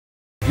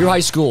Your High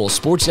School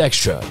Sports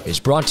Extra is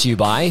brought to you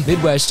by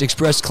Midwest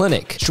Express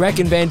Clinic, Schreck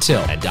 & Van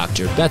Til, and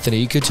Dr.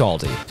 Bethany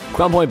Cataldi.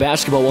 Crown Point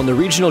basketball won the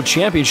regional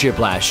championship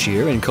last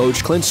year, and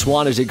Coach Clint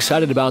Swan is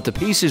excited about the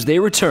pieces they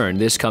return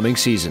this coming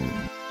season.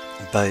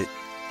 But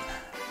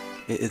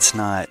it's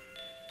not,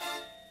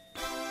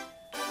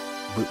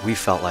 we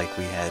felt like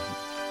we had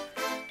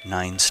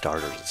 9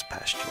 starters this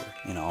past year,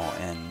 you know,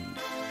 and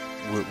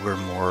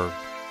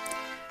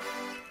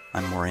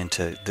I'm more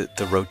into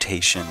the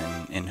rotation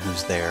and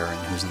who's there and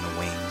who's in the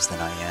wings than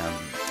I am,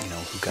 you know,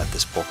 who got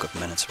this bulk of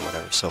minutes or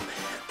whatever. So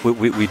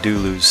we do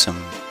lose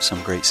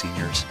some great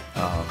seniors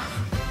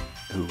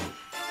who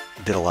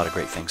did a lot of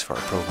great things for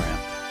our program,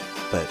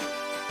 but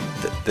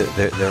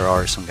there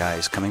are some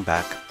guys coming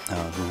back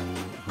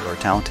who are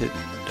talented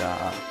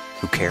and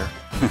who care.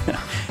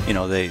 You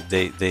know,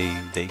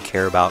 they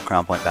care about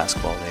Crown Point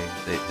basketball.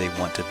 They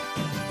want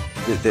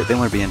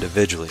to be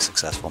individually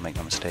successful. Make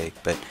no mistake,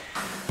 but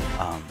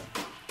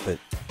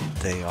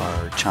they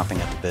are chomping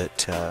at the bit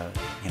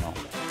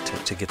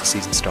to get the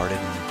season started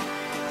and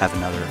have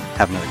another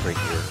great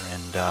year.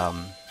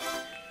 And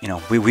you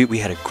know, we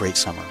had a great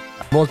summer.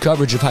 More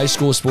coverage of high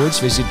school sports,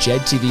 visit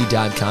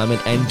jedtv.com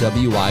and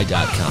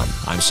nwi.com.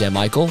 I'm Sam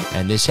Michael,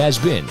 and this has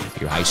been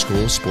your High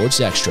School Sports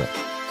Extra.